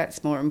repaired.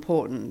 That's more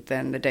important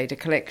than the data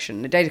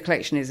collection. The data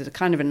collection is a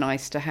kind of a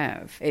nice to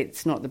have.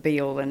 It's not the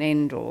be-all and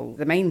end-all.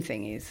 The main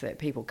thing is that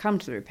people come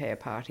to the repair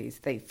parties,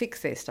 they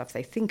fix their stuff,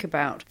 they think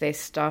about their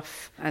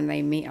stuff, and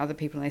they meet other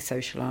people and they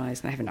socialise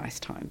and they have a nice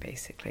time,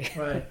 basically.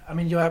 Right. I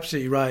mean, you're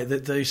absolutely right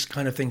that those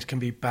kind of things can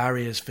be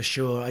barriers for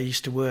sure. I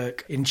used to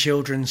work in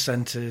children's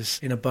centres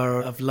in a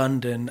borough of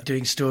London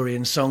doing story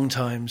and song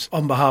times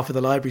on behalf of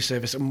the library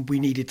service, and we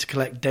needed to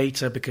collect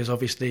data because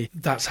obviously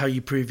that's how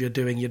you prove you're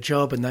doing your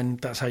job, and then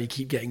that's how you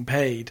keep getting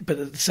paid. But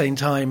at the same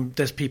time,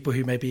 there's people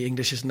who maybe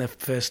English isn't their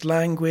first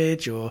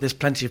language, or there's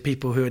plenty of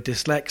people who are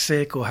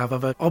dyslexic or have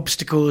other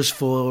obstacles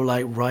for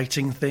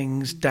writing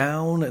things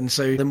down, and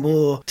so the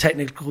more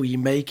technical you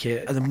make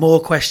it and the more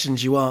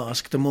questions you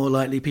ask, the more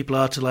likely people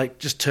are to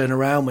just turn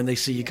around when they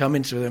see you come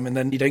into them, and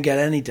then you don't get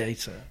any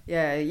data.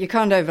 Yeah, you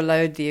can't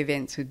overload the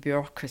events with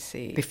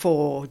bureaucracy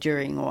before,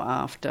 during or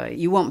after.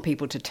 You want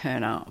people to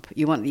turn up.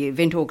 You want the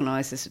event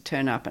organisers to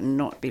turn up and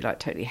not be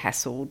totally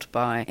hassled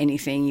by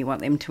anything. You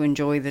want them to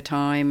enjoy the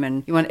time,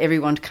 and you want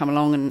everyone to come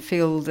along and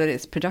feel that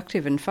it's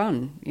productive and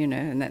fun,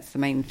 and that's the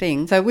main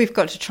thing. So we've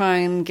got to try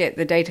and get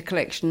the data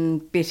collection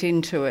bit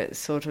into it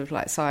sort of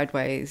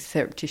sideways,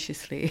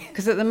 surreptitiously.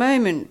 Because at the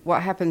moment,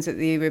 what happens at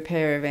the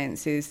repair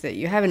events is that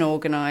you have an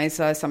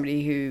organiser,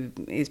 somebody who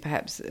is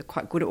perhaps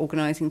quite good at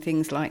organising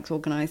things, likes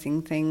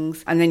organising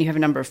things, and then you have a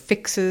number of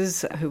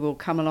fixers who will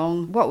come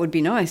along. What would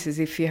be nice is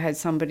if you had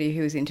somebody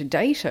who was into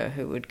data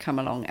who would come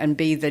along and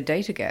be the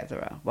data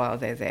gatherer while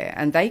they're there,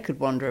 and they could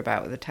wander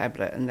about with a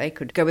tablet, and they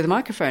could go with a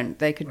microphone,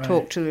 they could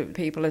talk to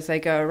people as they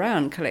go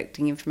around,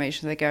 collecting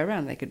information as they go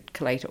around, they could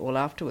collate it all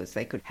afterwards,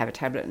 they could have a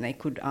tablet and they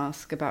could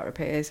ask about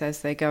repairs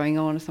as they're going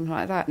on or something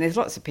like that. And there's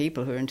lots of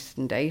people who are interested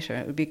in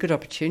data would be a good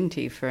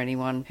opportunity for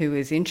anyone who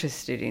is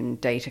interested in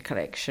data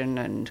collection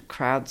and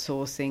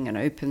crowdsourcing and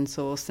open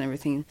source and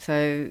everything.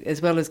 So as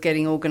well as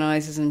getting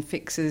organisers and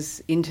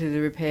fixers into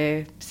the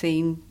repair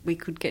scene, we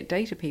could get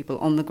data people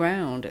on the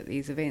ground at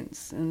these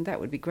events, and that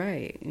would be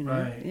great, you know.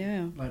 Right.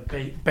 Yeah.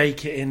 Like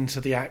bake it into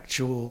the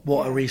actual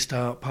what a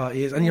restart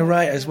party is. And you're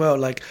right as well,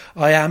 like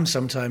I am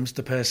sometimes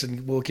the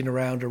person walking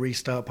around a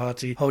restart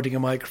party holding a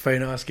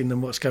microphone asking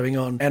them what's going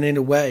on. And in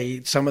a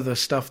way, some of the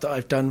stuff that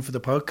I've done for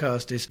the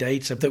podcast is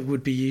data that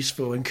would be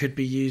useful and could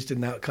be used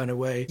in that kind of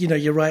way. You know,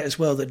 you're right as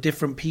well that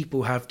different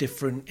people have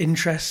different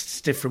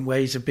interests, different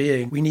ways of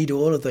being. We need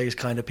all of those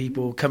kind of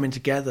people coming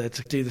together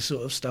to do the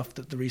sort of stuff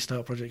that the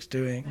Restart Project's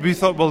doing. We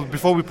thought, well,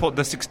 before we put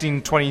the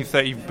 16, 20,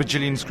 30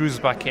 bajillion screws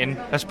back in,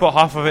 let's put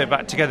half of it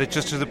back together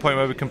just to the point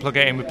where we can plug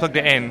it in. We plugged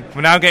it in.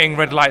 We're now getting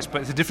red lights,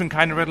 but it's a different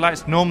kind of red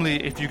lights.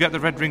 Normally, if you get the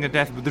red ring of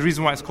death, the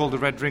reason why it's called a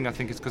red ring, I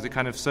think, is because it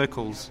kind of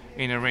circles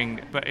in a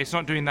ring. But it's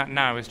not doing that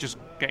now. It's just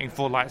getting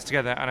 4 lights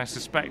together, and I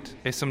suspect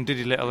it's some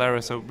diddy little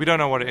error. So we don't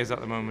know what it is at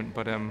the moment,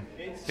 but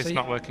it's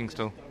not working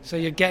still. So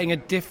you're getting a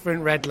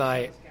different red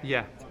light.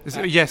 Yeah.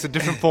 Yes, a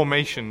different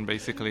formation,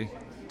 basically,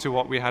 to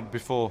what we had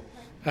before.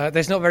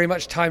 There's not very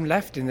much time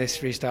left in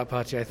this restart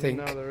party, I think.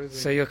 No, there isn't.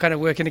 So you're kind of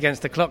working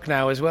against the clock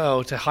now as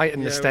well to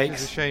heighten the stakes. Which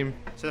is a shame.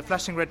 So the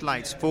flashing red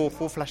lights, four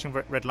flashing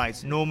red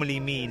lights, normally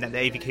mean that the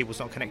AV cable's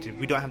not connected.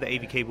 We don't have the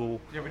AV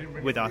cable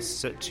with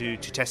us to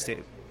test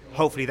it.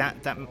 Hopefully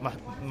that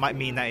might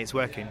mean that it's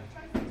working.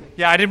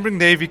 Yeah, I didn't bring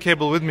the AV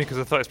cable with me because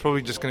I thought it's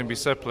probably just going to be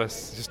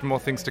surplus, just more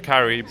things to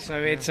carry. So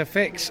it's a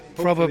fix,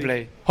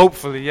 probably.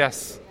 Hopefully,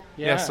 yes.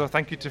 Yeah. Yes, so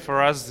thank you to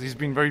Faraz. He's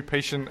been very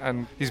patient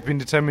and he's been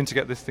determined to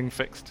get this thing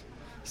fixed.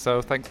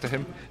 So thanks to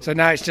him. So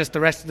now it's just the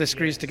rest of the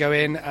screws to go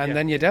in and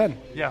then you're done.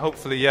 Yeah,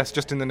 hopefully, yes,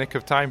 just in the nick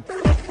of time.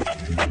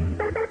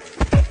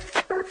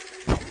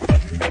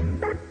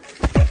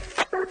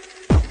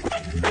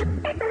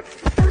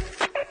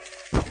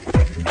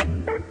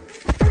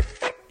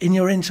 In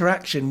your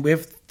interaction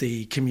with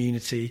the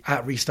community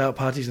at restart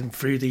parties and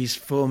through these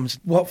forums,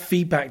 what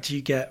feedback do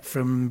you get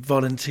from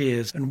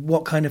volunteers and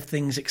what kind of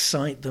things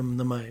excite them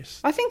the most?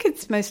 I think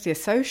it's mostly a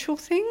social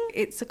thing.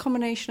 It's a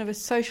combination of a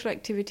social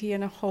activity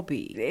and a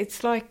hobby.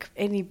 It's like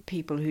any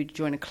people who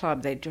join a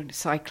club, they join a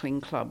cycling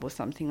club or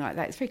something like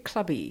that. It's very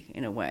clubby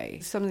in a way.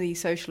 Some of the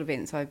social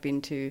events I've been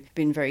to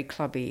been very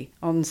clubby.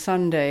 On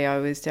Sunday I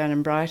was down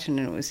in Brighton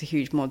and it was a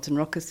huge mods and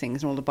rockers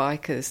things and all the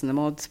bikers and the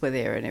mods were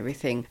there and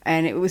everything.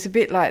 And it was a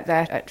bit like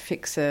that at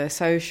Fixer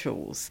socials.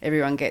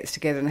 Everyone gets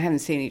together and they haven't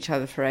seen each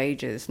other for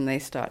ages and they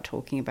start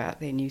talking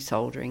about their new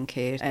soldering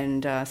kit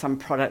and some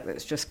product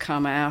that's just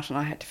come out and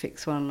I had to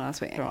fix one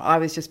last week. Or I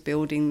was just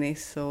building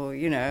this, or,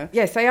 you know.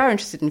 Yes, they are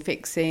interested in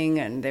fixing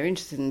and they're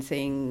interested in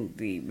seeing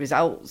the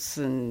results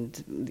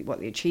and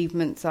what the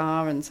achievements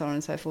are and so on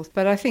and so forth.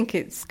 But I think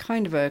it's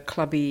kind of a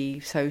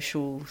clubby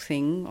social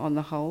thing on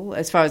the whole.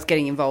 As far as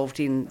getting involved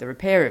in the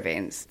repair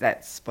events,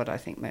 that's what I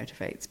think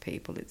motivates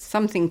people. It's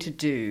something to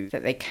do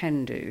that they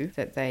can do,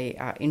 that they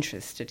are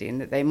interested in,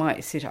 that they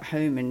might sit at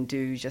home and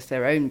do just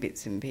their own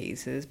bits and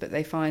pieces, but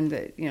they find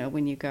that, you know,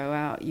 when you go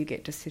out you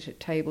get to sit at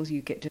tables,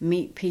 you get to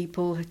meet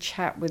people,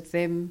 chat with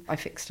them. I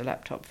fixed a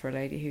laptop for a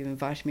lady who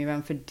invited me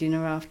around for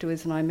dinner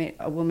afterwards, and I met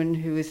a woman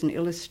who is an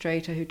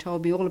illustrator who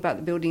told me all about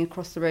the building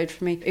across the road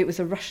from me. It was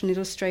a Russian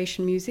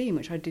illustration museum,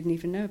 which I didn't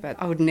even know about.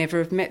 I would never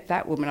have met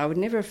that woman. I would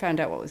never have found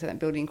out what was in that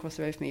building across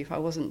the road from me if I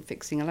wasn't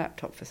fixing a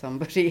laptop for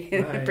somebody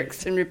in a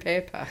Brixton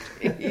repair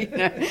party. You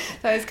know?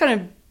 So it's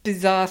kind of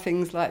bizarre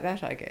things like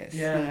that, I guess.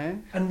 Yeah. You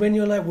know? And when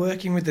you're like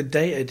working with the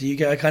data, do you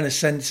get a kind of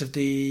sense of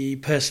the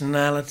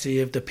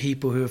personality of the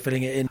people who are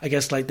filling it in? I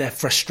guess like their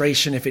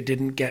frustration if it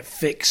didn't get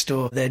fixed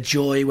or their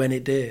joy when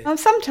it did.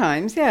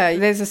 Sometimes, yeah.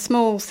 There's a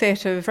small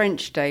set of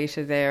French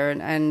data there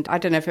and I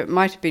don't know if it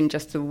might have been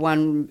just the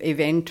one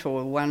event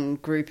or one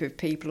group of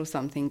people or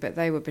something, but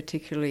they were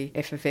particularly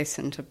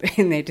effervescent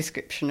in their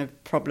description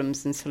of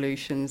problems and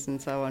solutions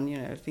and so on, you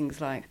know, things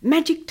like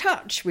magic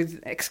touch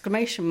with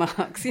exclamation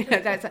marks, you know,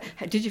 that's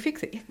did you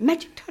fix it? Yeah,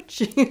 magic touch,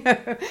 you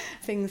know,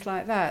 things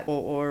like that.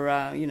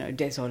 Or you know,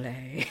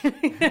 désolé.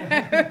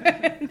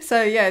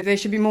 So, yeah, there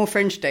should be more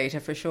French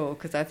data for sure,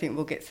 because I think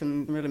we'll get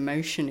some real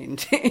emotion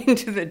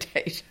into the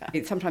data.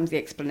 Sometimes the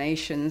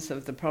explanations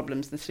of the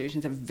problems and the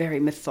solutions are very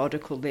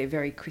methodical, they're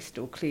very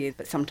crystal clear,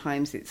 but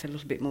sometimes it's a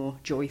little bit more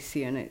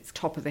Joycean, it's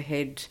top of the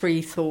head,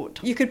 free thought.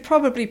 You could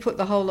probably put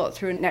the whole lot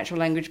through a natural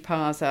language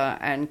parser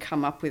and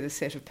come up with a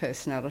set of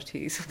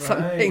personalities or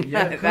something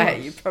like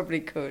that. You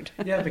probably could.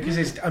 Yeah, because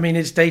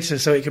it's data,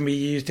 so it can be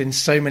used in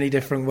so many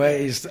different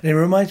ways. And it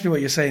reminds me what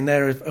you're saying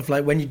there of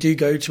like when you do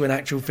go to an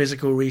actual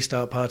physical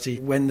restart party,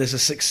 when there's a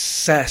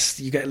success,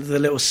 you get the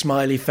little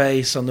smiley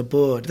face on the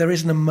board. There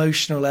is an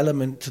emotional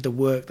element to the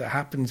work that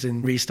happens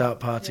in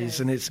restart parties,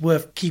 and it's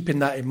worth keeping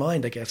that in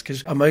mind, I guess,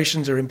 because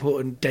emotions are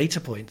important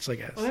data points, I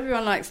guess. Well,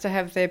 everyone likes to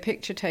have their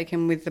picture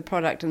taken with the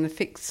product and the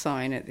fixed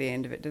sign at the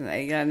end of it, don't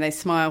they? And they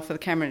smile for the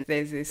camera.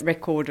 There's this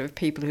record of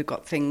people who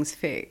got things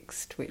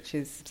fixed, which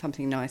is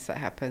something nice that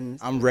happens.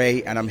 I'm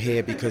Ray, and I'm here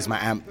here because my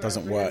amp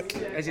doesn't work.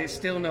 Is it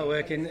still not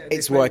working?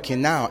 It's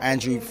working now.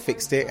 Andrew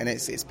fixed it and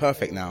it's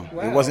perfect now.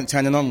 Wow. It wasn't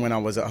turning on when I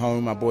was at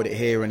home. I bought it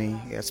here and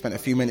I spent a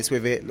few minutes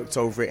with it, looked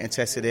over it and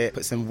tested it,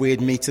 put some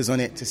weird meters on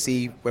it to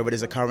see whether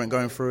there's a current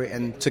going through it,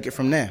 and took it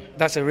from there.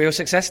 That's a real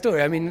success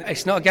story. I mean,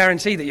 it's not a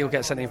guarantee that you'll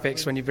get something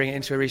fixed when you bring it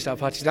into a Restart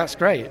party. That's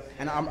great.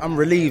 And I'm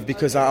relieved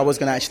because I was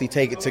going to actually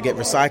take it to get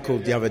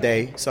recycled the other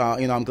day. So,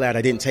 I'm glad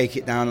I didn't take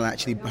it down and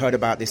actually heard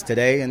about this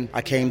today. And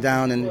I came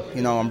down and,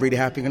 I'm really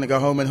happy. I'm going to go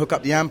home and hook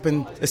up the amp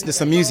and listen to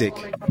some music.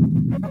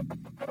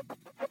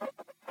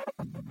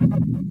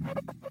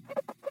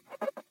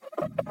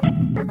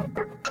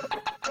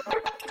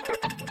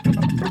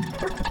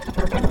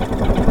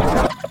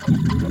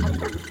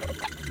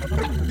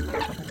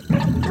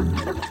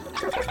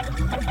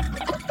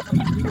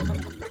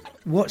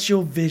 What's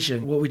your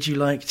vision? What would you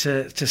like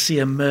to see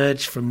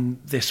emerge from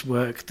this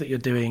work that you're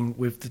doing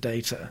with the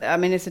data? I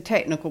mean, as a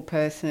technical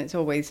person, it's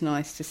always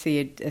nice to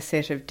see a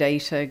set of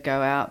data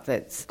go out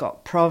that's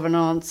got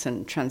provenance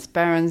and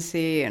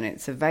transparency and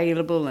it's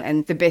available.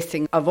 And the best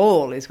thing of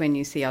all is when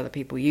you see other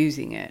people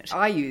using it.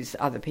 I use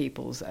other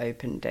people's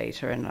open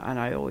data and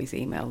I always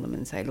email them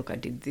and say, look, I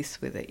did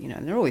this with it,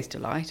 and they're always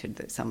delighted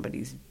that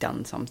somebody's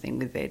done something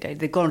with their data.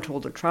 They've gone to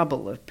all the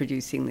trouble of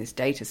producing this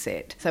data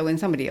set. So when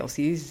somebody else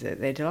uses it,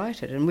 they're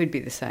delighted. And we'd be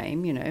the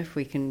same, if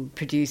we can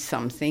produce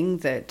something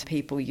that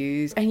people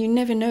use. And you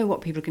never know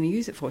what people are going to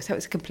use it for, so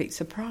it's a complete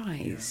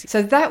surprise.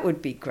 So that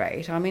would be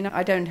great. I mean,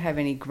 I don't have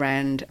any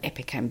grand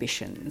epic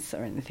ambitions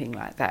or anything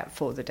like that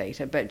for the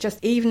data, but just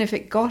even if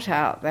it got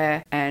out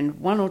there and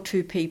one or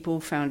two people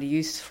found a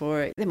use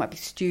for it, there might be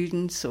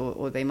students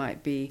or they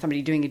might be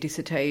somebody doing a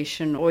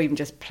dissertation or even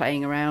just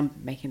playing around,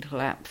 making a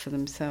little app for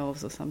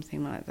themselves or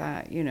something like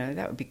that,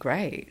 that would be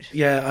great.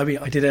 Yeah, I mean,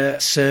 I did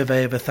a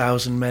survey of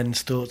 1,000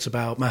 men's thoughts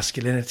about masculinity,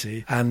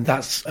 and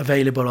that's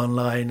available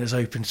online as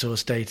open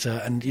source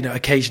data. And,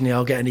 occasionally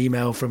I'll get an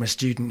email from a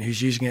student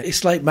who's using it.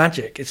 It's like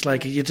magic. It's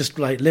like you're just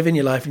like living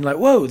your life and you're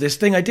like, whoa, this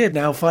thing I did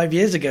now 5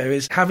 years ago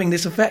is having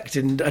this effect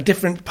in a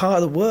different part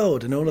of the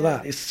world and all of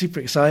that. It's super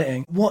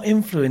exciting. What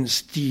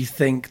influence do you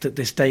think that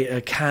this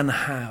data can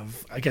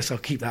have? I guess I'll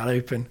keep that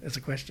open as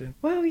a question.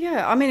 Well,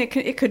 yeah, I mean,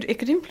 it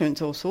could influence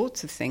all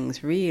sorts of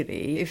things,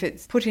 really, if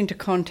it's put into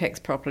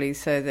context properly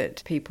so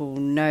that people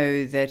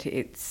know that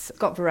it's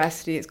got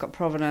veracity, it's got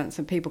provenance,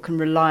 and people can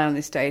rely on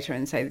this data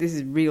and say, this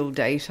is real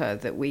data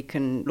that we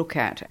can look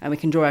at and we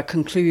can draw our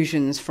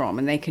conclusions from,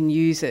 and they can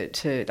use it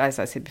to, as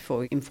I said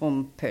before,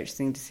 inform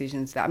purchasing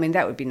decisions. I mean,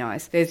 that would be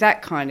nice. There's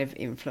that kind of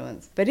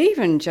influence. But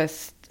even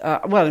just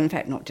in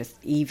fact, not just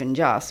even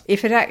just,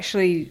 if it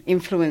actually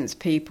influenced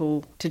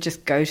people to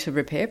just go to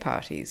repair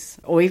parties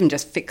or even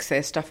just fix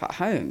their stuff at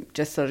home,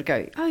 just sort of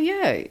go, oh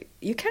yeah,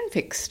 you can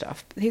fix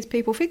stuff. Here's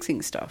people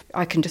fixing stuff.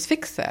 I can just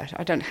fix that.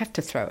 I don't have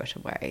to throw it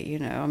away,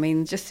 I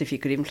mean, just if you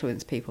could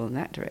influence people in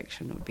that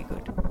direction, it would be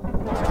good.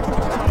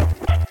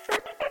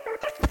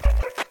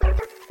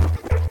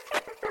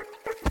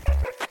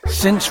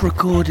 Since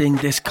recording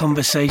this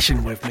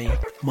conversation with me,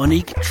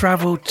 Monique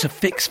travelled to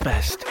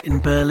FixFest in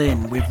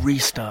Berlin with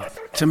Restart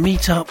to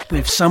meet up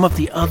with some of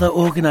the other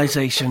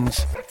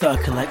organisations that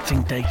are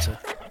collecting data.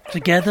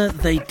 Together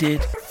they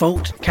did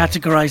fault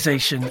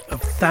categorisation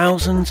of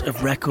thousands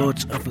of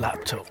records of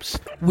laptops,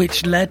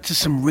 which led to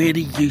some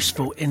really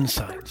useful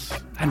insights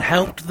and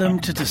helped them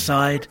to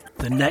decide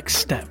the next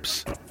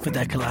steps for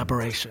their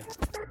collaboration.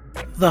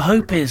 The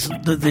hope is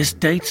that this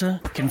data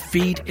can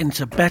feed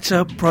into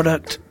better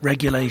product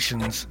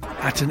regulations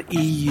at an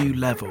EU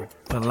level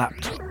for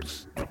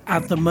laptops.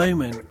 At the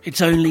moment,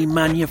 it's only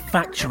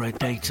manufacturer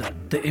data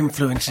that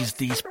influences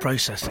these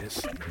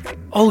processes.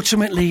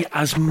 Ultimately,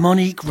 as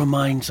Monique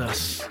reminds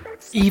us,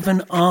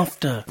 even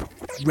after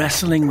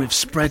wrestling with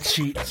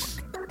spreadsheets,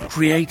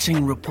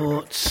 creating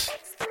reports,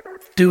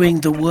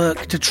 doing the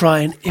work to try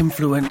and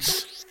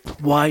influence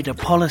wider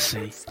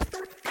policy,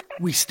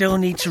 we still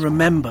need to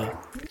remember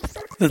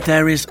that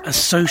there is a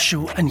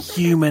social and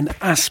human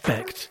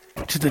aspect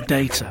to the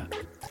data.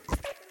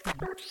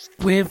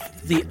 With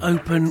the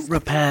Open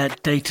Repair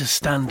Data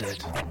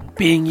Standard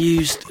being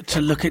used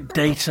to look at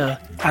data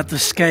at the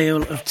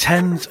scale of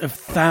tens of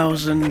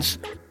thousands,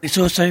 it's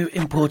also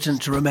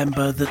important to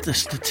remember that the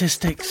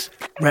statistics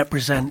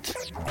represent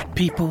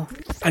people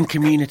and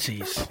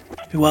communities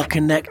who are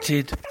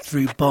connected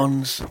through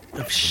bonds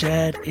of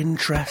shared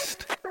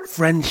interest,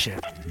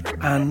 friendship,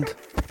 and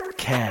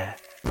care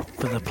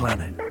for the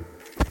planet.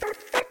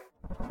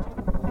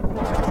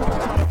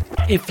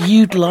 If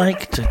you'd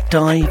like to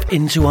dive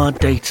into our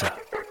data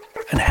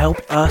and help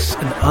us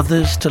and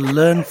others to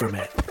learn from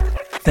it,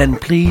 then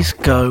please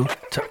go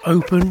to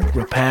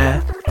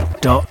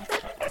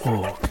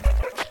openrepair.org.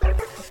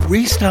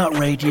 Restart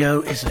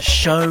Radio is a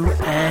show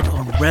aired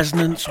on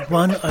Resonance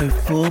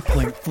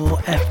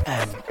 104.4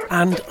 FM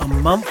and a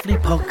monthly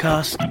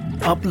podcast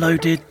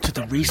uploaded to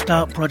the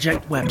Restart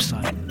Project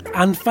website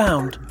and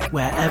found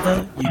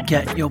wherever you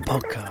get your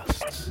podcasts.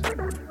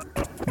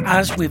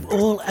 As with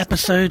all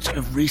episodes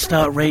of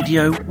Restart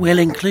Radio, we'll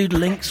include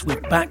links with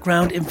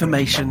background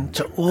information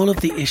to all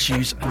of the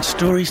issues and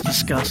stories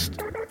discussed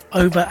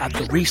over at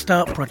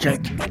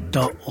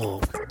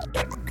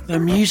therestartproject.org. The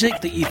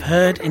music that you've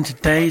heard in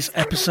today's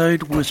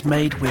episode was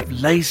made with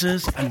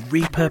lasers and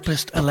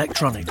repurposed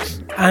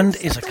electronics and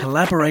is a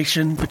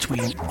collaboration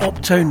between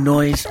Opto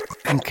Noise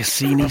and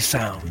Cassini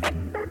Sound.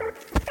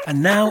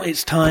 And now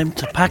it's time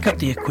to pack up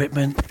the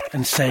equipment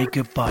and say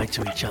goodbye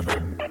to each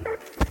other.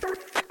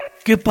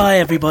 Goodbye,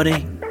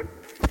 everybody.